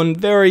lost someone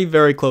very,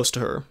 very close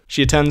to her.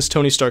 She attends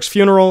Tony Stark's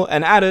funeral,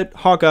 and at it,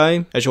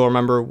 Hawkeye, as you'll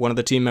remember one of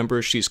the team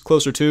members she's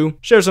closer to,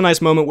 shares a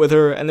nice moment with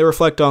her, and they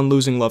reflect on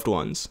losing loved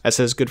ones, as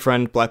his good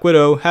friend Black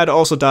Widow had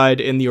also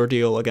died in the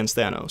ordeal against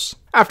Thanos.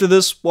 After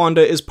this,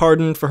 Wanda is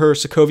pardoned for her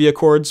Sokovia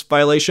Accords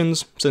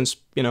violations, since,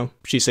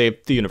 she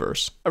saved the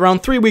universe.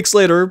 Around 3 weeks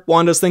later,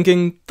 Wanda's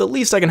thinking, the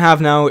least I can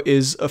have now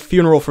is a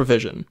funeral for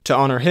Vision, to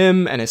honor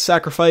him and his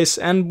sacrifice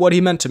and what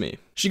he meant to me.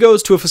 She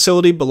goes to a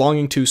facility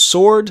belonging to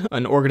SWORD,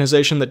 an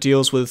organization that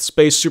deals with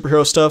space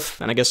superhero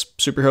stuff, and I guess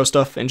superhero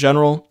stuff in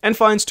general, and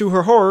finds to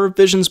her horror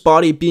Vision's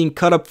body being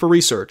cut up for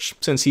research,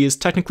 since he is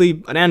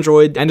technically an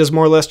android and is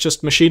more or less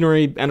just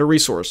machinery and a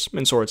resource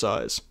in SWORD's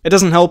eyes. It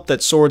doesn't help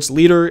that SWORD's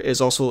leader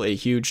is also a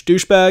huge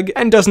douchebag,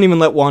 and doesn't even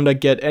let Wanda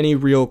get any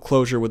real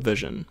closure with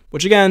Vision,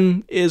 which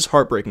again is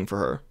heartbreaking for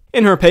her.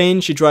 In her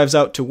pain, she drives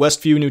out to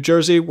Westview, New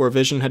Jersey, where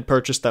Vision had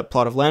purchased that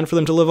plot of land for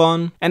them to live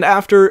on, and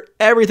after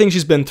everything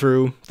she's been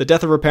through, the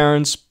death of her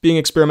parents, being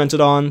experimented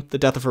on, the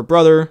death of her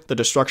brother, the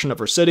destruction of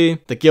her city,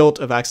 the guilt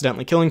of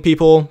accidentally killing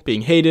people,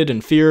 being hated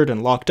and feared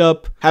and locked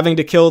up, having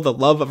to kill the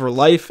love of her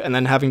life and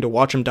then having to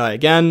watch him die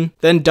again,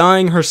 then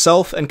dying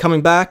herself and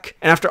coming back,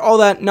 and after all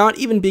that, not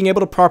even being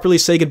able to properly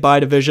say goodbye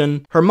to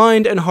Vision, her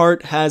mind and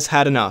heart has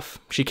had enough.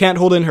 She can't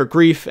hold in her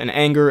grief and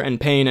anger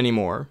and pain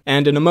anymore,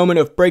 and in a moment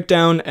of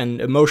breakdown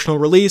and emotional emotional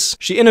release,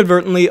 she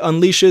inadvertently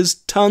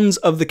unleashes tons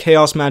of the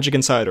chaos magic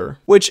inside her,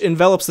 which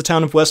envelops the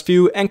town of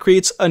Westview and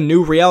creates a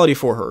new reality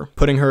for her,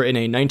 putting her in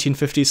a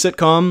 1950s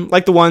sitcom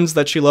like the ones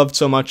that she loved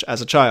so much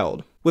as a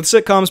child. With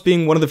sitcoms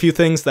being one of the few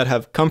things that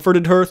have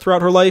comforted her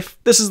throughout her life,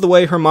 this is the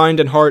way her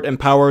mind and heart and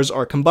powers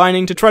are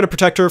combining to try to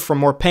protect her from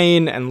more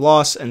pain and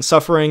loss and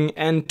suffering,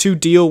 and to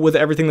deal with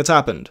everything that's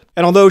happened.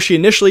 And although she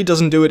initially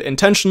doesn't do it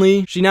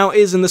intentionally, she now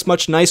is in this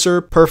much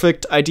nicer,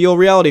 perfect, ideal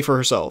reality for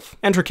herself.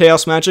 And her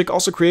chaos magic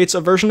also creates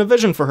a version of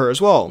Vision for her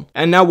as well.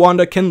 And now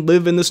Wanda can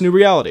live in this new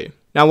reality.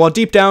 Now, while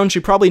deep down she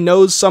probably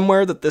knows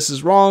somewhere that this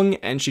is wrong,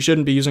 and she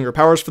shouldn't be using her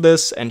powers for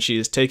this, and she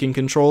is taking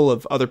control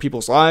of other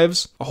people's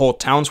lives, a whole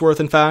town's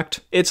worth in fact,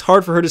 it's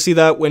hard for her to see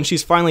that when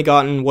she's finally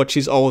gotten what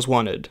she's always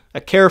wanted.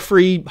 A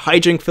carefree,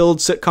 hijink-filled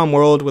sitcom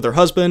world with her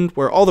husband,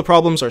 where all the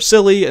problems are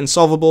silly and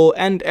solvable,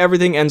 and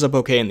everything ends up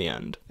okay in the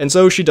end. And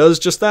so she does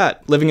just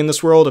that, living in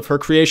this world of her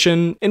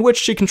creation, in which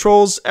she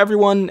controls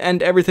everyone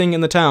and everything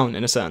in the town,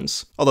 in a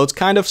sense. Although it's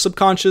kind of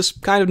subconscious,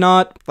 kind of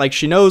not, like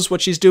she knows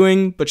what she's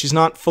doing, but she's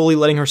not fully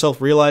letting herself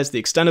realize the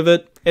extent of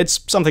it.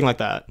 It's something like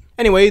that.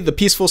 Anyway, the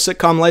peaceful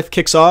sitcom life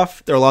kicks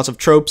off. There are lots of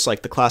tropes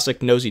like the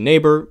classic nosy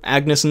neighbor,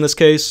 Agnes in this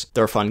case.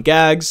 There are fun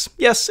gags.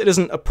 Yes, it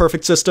isn't a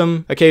perfect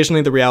system.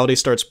 Occasionally the reality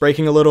starts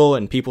breaking a little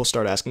and people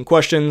start asking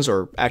questions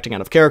or acting out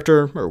of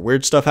character or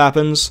weird stuff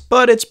happens,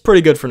 but it's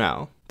pretty good for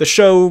now. The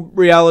show,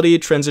 reality,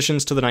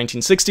 transitions to the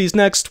 1960s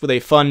next with a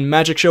fun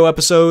magic show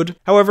episode.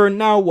 However,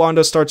 now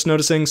Wanda starts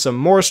noticing some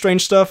more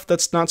strange stuff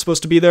that's not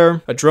supposed to be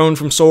there. A drone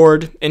from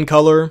S.W.O.R.D. in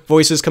color,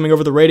 voices coming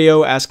over the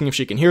radio asking if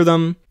she can hear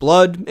them,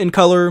 blood in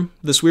color,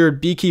 this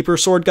weird beekeeper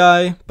sword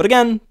guy. But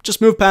again,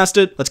 just move past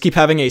it. Let's keep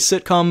having a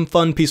sitcom,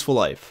 fun, peaceful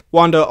life.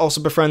 Wanda also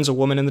befriends a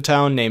woman in the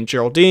town named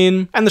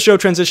Geraldine, and the show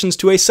transitions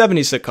to a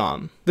 70s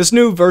sitcom. This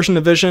new version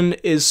of Vision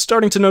is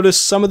starting to notice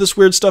some of this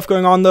weird stuff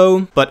going on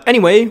though. But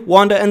anyway,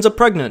 Wanda ends up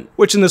pregnant,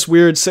 which in this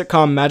weird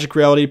sitcom magic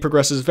reality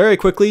progresses very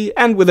quickly,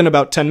 and within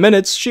about 10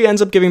 minutes, she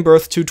ends up giving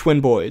birth to twin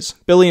boys,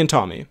 Billy and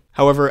Tommy.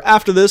 However,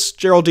 after this,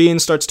 Geraldine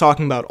starts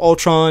talking about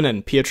Ultron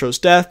and Pietro's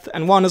death,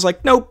 and Wanda's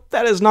like, nope,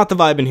 that is not the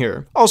vibe in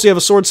here. Also, you have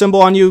a sword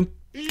symbol on you.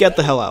 Get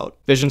the hell out.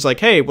 Vision's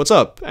like, hey, what's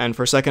up? And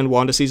for a second,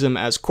 Wanda sees him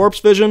as Corpse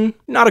Vision.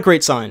 Not a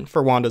great sign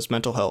for Wanda's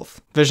mental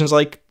health. Vision's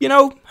like, you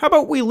know, how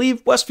about we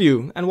leave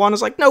Westview? And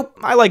Wanda's like, nope,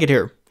 I like it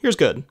here. Here's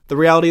good. The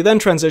reality then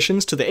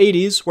transitions to the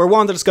 80s, where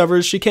Wanda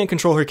discovers she can't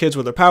control her kids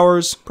with her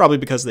powers, probably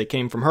because they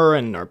came from her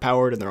and are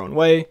powered in their own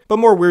way, but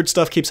more weird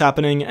stuff keeps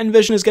happening, and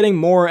Vision is getting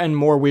more and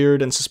more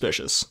weird and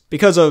suspicious.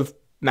 Because of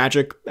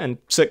magic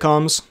and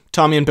sitcoms,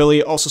 Tommy and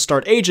Billy also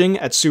start aging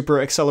at super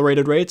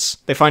accelerated rates.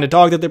 They find a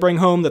dog that they bring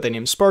home that they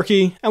name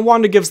Sparky, and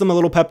Wanda gives them a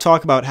little pep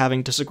talk about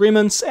having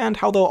disagreements and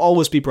how they'll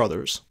always be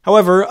brothers.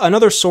 However,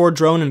 another S.W.O.R.D.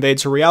 drone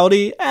invades her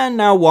reality, and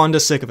now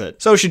Wanda's sick of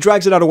it. So she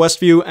drags it out of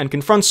Westview and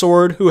confronts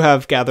S.W.O.R.D., who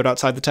have gathered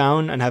outside the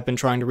town and have been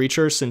trying to reach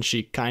her since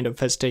she kind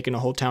of has taken a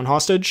whole town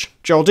hostage.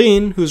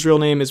 Geraldine, whose real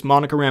name is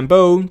Monica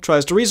Rambeau,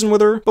 tries to reason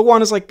with her, but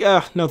Wanda's like,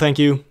 no thank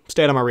you,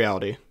 stay out of my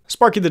reality.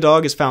 Sparky the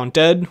dog is found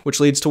dead, which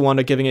leads to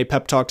Wanda giving a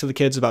pep talk to the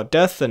kids about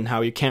death and how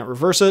you can't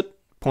reverse it.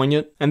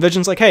 Poignant. And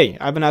Vision's like, hey,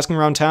 I've been asking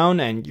around town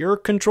and you're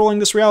controlling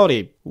this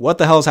reality. What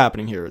the hell is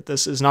happening here?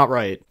 This is not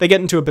right. They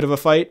get into a bit of a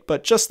fight,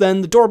 but just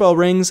then the doorbell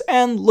rings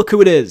and look who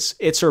it is.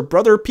 It's her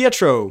brother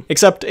Pietro,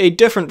 except a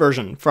different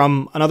version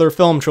from another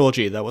film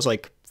trilogy that was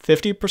like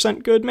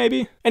 50% good,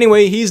 maybe?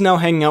 Anyway, he's now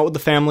hanging out with the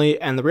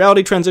family, and the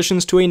reality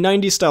transitions to a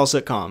 90s-style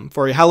sitcom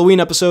for a Halloween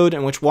episode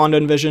in which Wanda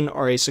and Vision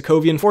are a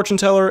Sokovian fortune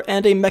teller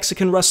and a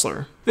Mexican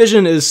wrestler.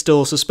 Vision is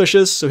still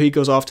suspicious, so he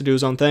goes off to do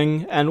his own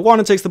thing, and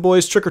Wanda takes the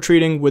boys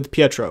trick-or-treating with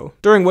Pietro,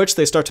 during which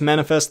they start to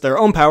manifest their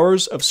own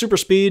powers of super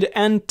speed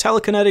and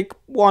telekinetic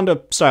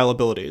Wanda-style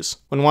abilities.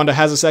 When Wanda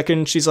has a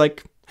second, she's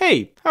like,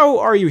 hey, how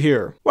are you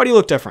here? Why do you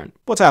look different?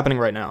 What's happening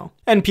right now?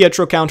 And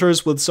Pietro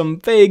counters with some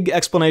vague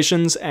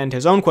explanations and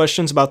his own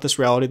questions about this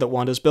reality that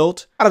Wanda's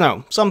built. I don't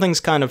know, something's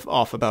kind of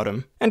off about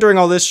him. And during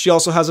all this, she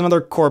also has another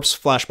corpse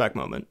flashback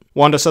moment.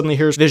 Wanda suddenly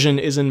hears Vision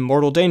is in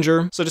mortal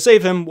danger, so to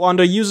save him,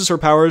 Wanda uses her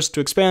powers to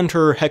expand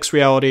her hex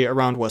reality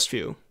around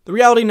Westview. The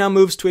reality now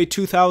moves to a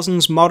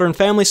 2000s Modern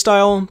Family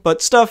style,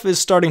 but stuff is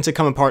starting to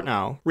come apart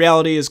now.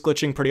 Reality is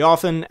glitching pretty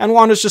often, and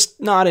Wanda's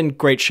just not in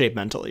great shape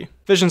mentally.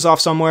 Vision's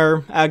off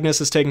somewhere, Agnes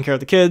is taking care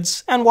of the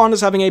kids, and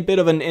Wanda's having a bit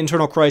of an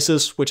internal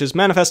crisis, which is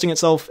manifesting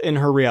itself in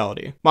her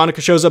reality. Monica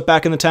shows up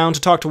back in the town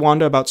to talk to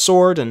Wanda about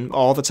S.W.O.R.D. and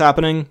all that's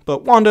happening,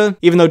 but Wanda,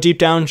 even though deep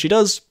down she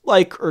does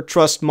like or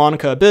trust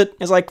Monica a bit,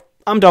 is like,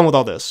 I'm done with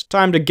all this.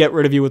 Time to get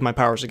rid of you with my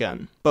powers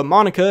again. But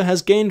Monica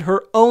has gained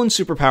her own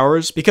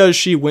superpowers because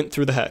she went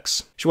through the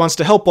hex. She wants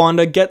to help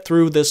Wanda get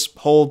through this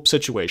whole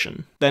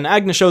situation. Then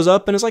Agnes shows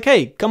up and is like,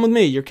 hey, come with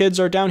me, your kids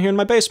are down here in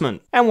my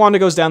basement. And Wanda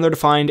goes down there to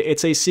find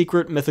it's a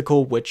secret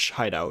mythical witch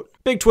hideout.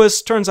 Big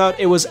twist, turns out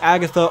it was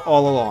Agatha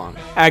all along.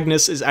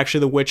 Agnes is actually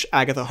the witch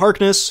Agatha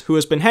Harkness, who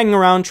has been hanging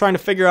around trying to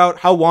figure out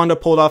how Wanda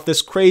pulled off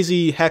this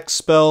crazy hex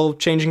spell,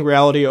 changing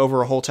reality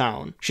over a whole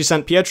town. She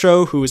sent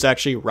Pietro, who is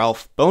actually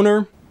Ralph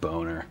Boner.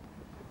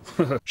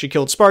 She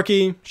killed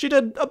Sparky. She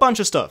did a bunch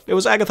of stuff. It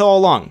was Agatha all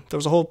along. There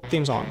was a whole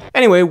theme song.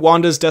 Anyway,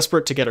 Wanda's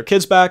desperate to get her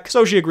kids back,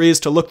 so she agrees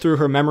to look through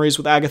her memories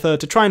with Agatha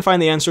to try and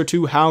find the answer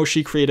to how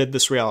she created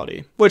this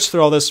reality. Which,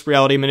 through all this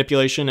reality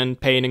manipulation and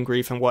pain and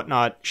grief and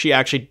whatnot, she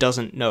actually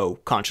doesn't know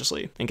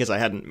consciously, in case I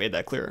hadn't made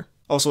that clear.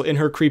 Also, in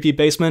her creepy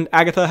basement,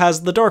 Agatha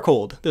has the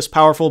Darkhold, this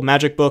powerful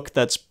magic book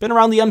that's been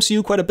around the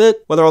MCU quite a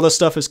bit. Whether all this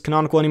stuff is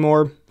canonical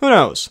anymore, who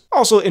knows?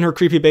 Also, in her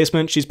creepy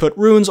basement, she's put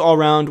runes all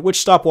around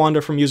which stop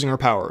Wanda from using her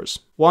powers.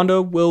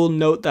 Wanda will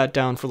note that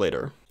down for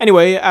later.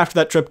 Anyway, after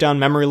that trip down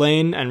memory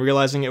lane and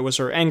realizing it was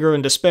her anger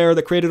and despair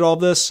that created all of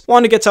this,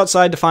 Wanda gets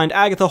outside to find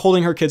Agatha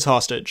holding her kids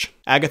hostage.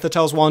 Agatha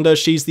tells Wanda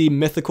she's the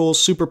mythical,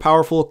 super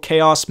powerful,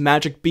 chaos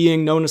magic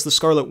being known as the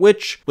Scarlet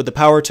Witch, with the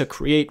power to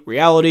create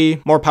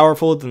reality, more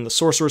powerful than the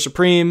Sorcerer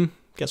Supreme.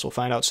 Guess we'll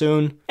find out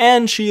soon.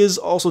 And she is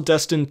also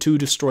destined to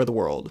destroy the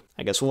world.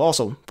 I guess we'll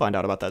also find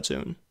out about that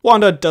soon.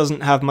 Wanda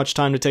doesn't have much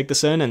time to take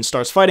this in and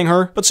starts fighting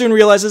her, but soon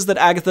realizes that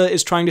Agatha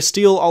is trying to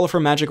steal all of her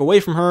magic away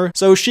from her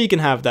so she can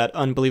have that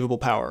unbelievable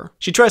power.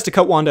 She tries to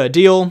cut Wanda a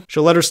deal.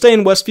 She'll let her stay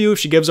in Westview if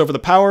she gives over the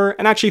power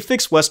and actually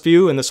fix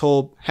Westview in this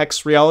whole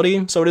hex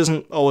reality so it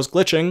isn't always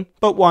glitching,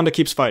 but Wanda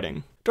keeps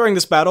fighting. During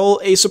this battle,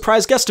 a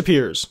surprise guest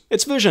appears.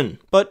 It's Vision,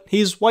 but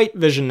he's White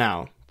Vision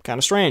now.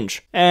 Kinda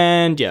strange.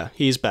 And yeah,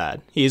 he's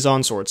bad. He's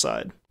on Sword's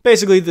side.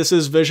 Basically, this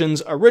is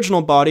Vision's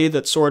original body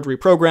that Sword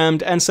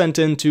reprogrammed and sent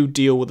in to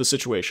deal with the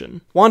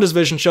situation. Wanda's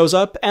Vision shows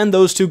up, and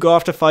those two go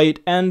off to fight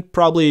and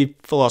probably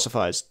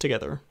philosophize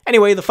together.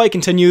 Anyway, the fight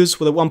continues,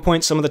 with at one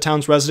point some of the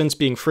town's residents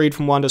being freed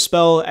from Wanda's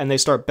spell, and they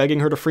start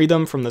begging her to free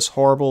them from this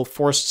horrible,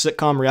 forced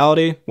sitcom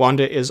reality.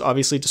 Wanda is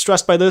obviously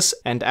distressed by this,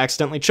 and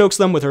accidentally chokes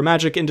them with her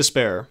magic in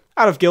despair.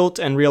 Out of guilt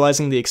and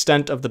realizing the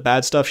extent of the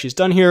bad stuff she's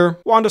done here,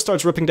 Wanda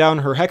starts ripping down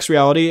her hex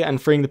reality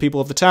and freeing the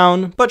people of the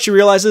town, but she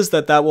realizes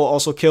that that will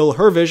also kill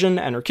her Vision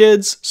and her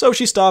kids, so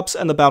she stops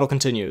and the battle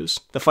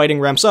continues. The fighting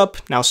ramps up,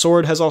 now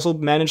Sword has also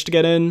managed to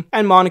get in,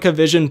 and Monica,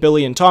 Vision,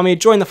 Billy, and Tommy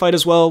join the fight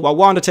as well, while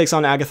Wanda takes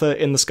on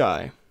Agatha in the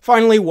sky.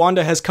 Finally,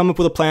 Wanda has come up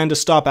with a plan to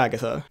stop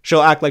Agatha.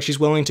 She'll act like she's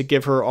willing to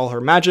give her all her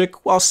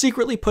magic, while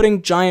secretly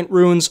putting giant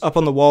runes up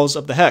on the walls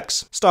of the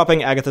hex,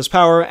 stopping Agatha's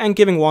power and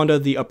giving Wanda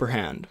the upper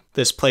hand.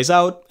 This plays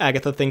out,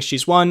 Agatha thinks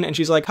she's won, and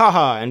she's like,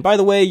 haha, and by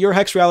the way, your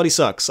hex reality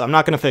sucks, I'm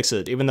not gonna fix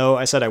it, even though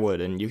I said I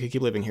would, and you could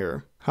keep living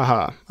here.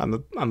 Haha, I'm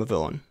a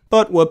villain.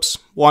 But whoops,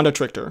 Wanda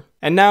tricked her.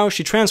 And now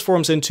she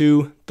transforms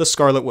into the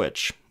Scarlet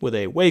Witch, with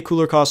a way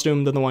cooler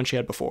costume than the one she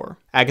had before.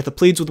 Agatha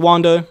pleads with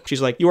Wanda.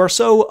 She's like, you are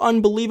so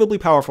unbelievably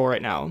powerful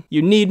right now.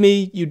 You need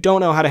me, you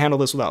don't know how to handle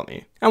this without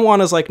me. And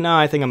Wanda's like, nah,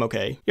 I think I'm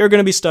okay. You're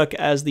gonna be stuck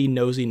as the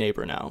nosy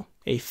neighbor now.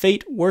 A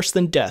fate worse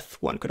than death,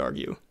 one could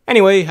argue.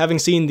 Anyway, having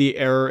seen the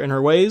error in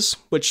her ways,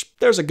 which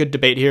there's a good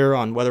debate here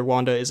on whether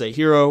Wanda is a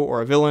hero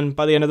or a villain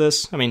by the end of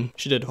this. I mean,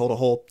 she did hold a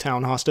whole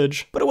town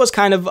hostage, but it was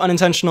kind of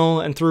unintentional,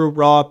 and through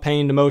raw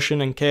pain,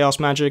 emotion, and chaos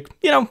magic,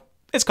 you know,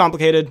 it's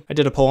complicated. I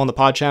did a poll on the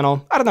pod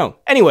channel. I don't know.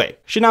 Anyway,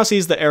 she now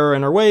sees the error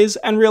in her ways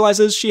and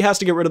realizes she has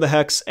to get rid of the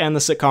hex and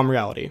the sitcom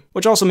reality,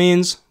 which also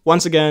means,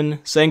 once again,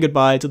 saying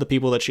goodbye to the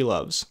people that she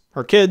loves.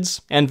 Her kids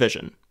and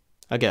Vision.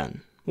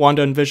 Again.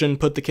 Wanda and Vision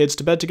put the kids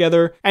to bed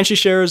together, and she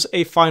shares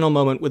a final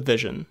moment with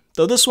Vision.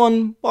 Though this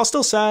one, while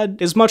still sad,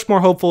 is much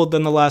more hopeful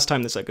than the last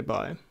time they said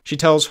goodbye. She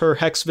tells her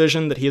Hex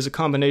Vision that he is a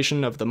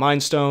combination of the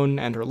Mind Stone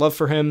and her love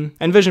for him,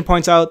 and Vision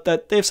points out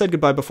that they've said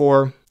goodbye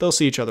before, they'll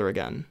see each other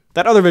again.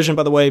 That other Vision,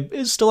 by the way,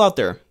 is still out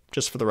there,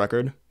 just for the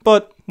record.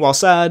 But, while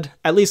sad,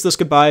 at least this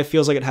goodbye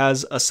feels like it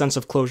has a sense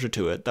of closure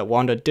to it that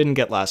Wanda didn't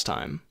get last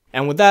time.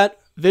 And with that,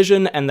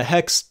 Vision and the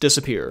Hex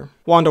disappear.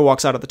 Wanda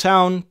walks out of the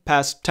town,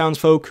 past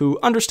townsfolk who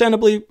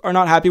understandably are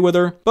not happy with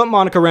her, but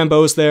Monica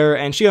Rambeau's there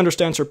and she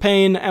understands her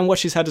pain and what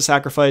she's had to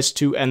sacrifice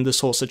to end this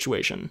whole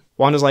situation.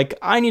 Wanda's like,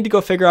 I need to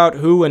go figure out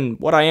who and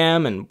what I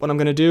am and what I'm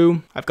gonna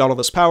do. I've got all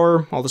this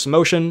power, all this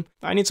emotion.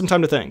 I need some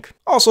time to think.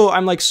 Also,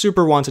 I'm like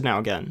super wanted now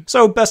again,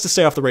 so best to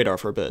stay off the radar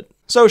for a bit.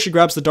 So she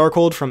grabs the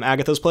Darkhold from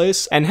Agatha's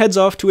place and heads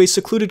off to a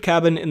secluded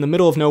cabin in the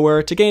middle of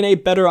nowhere to gain a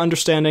better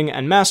understanding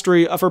and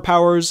mastery of her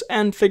powers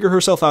and figure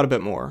herself out a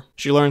bit more.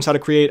 She learns how to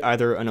create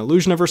either an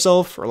illusion of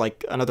herself or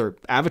like another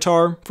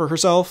avatar for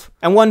herself.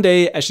 And one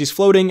day, as she's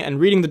floating and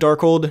reading the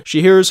Darkhold,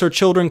 she hears her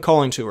children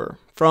calling to her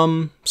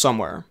from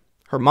somewhere.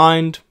 Her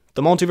mind,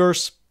 the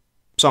multiverse,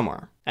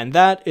 somewhere. And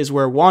that is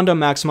where Wanda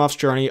Maximoff's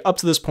journey up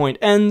to this point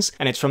ends,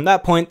 and it's from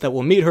that point that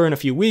we'll meet her in a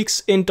few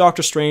weeks in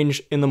Doctor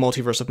Strange in the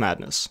Multiverse of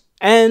Madness.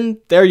 And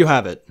there you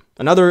have it.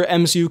 Another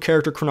MCU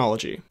character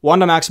chronology.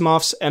 Wanda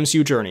Maximoff's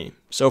MCU journey,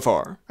 so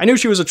far. I knew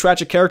she was a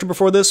tragic character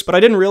before this, but I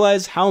didn't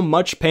realize how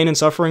much pain and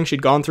suffering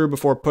she'd gone through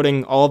before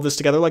putting all of this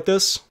together like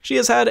this. She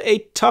has had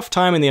a tough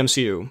time in the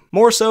MCU,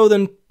 more so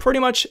than pretty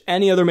much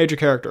any other major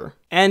character.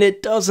 And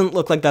it doesn't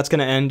look like that's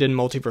gonna end in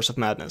Multiverse of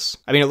Madness.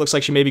 I mean, it looks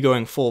like she may be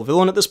going full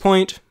villain at this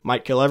point,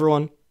 might kill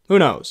everyone, who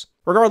knows.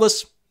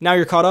 Regardless, now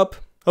you're caught up,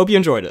 hope you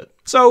enjoyed it.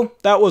 So,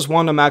 that was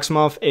Wanda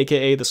Maximoff,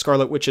 aka the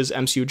Scarlet Witch's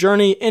MCU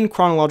journey in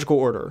chronological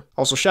order.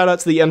 Also, shout out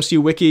to the MCU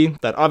wiki,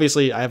 that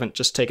obviously I haven't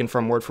just taken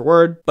from word for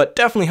word, but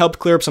definitely helped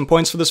clear up some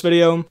points for this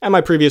video, and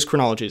my previous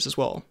chronologies as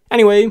well.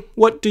 Anyway,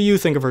 what do you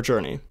think of her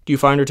journey? Do you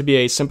find her to be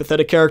a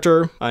sympathetic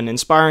character, an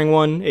inspiring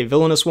one, a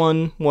villainous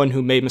one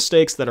who made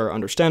mistakes that are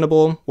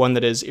understandable, one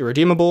that is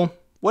irredeemable?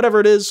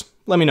 Whatever it is,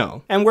 let me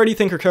know. And where do you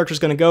think her character's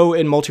gonna go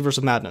in Multiverse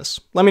of Madness?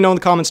 Let me know in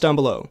the comments down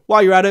below.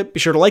 While you're at it, be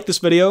sure to like this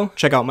video,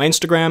 check out my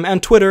Instagram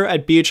and Twitter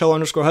at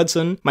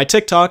BHL_Hudson, my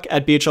TikTok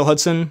at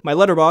BHLHudson, my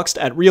Letterboxd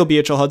at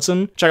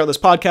RealBHLHudson. Check out this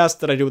podcast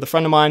that I do with a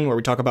friend of mine where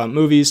we talk about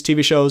movies,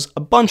 TV shows,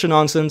 a bunch of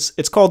nonsense.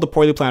 It's called The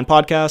Poorly Planned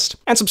Podcast.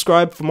 And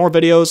subscribe for more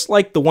videos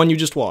like the one you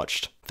just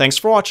watched. Thanks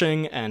for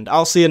watching, and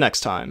I'll see you next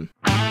time.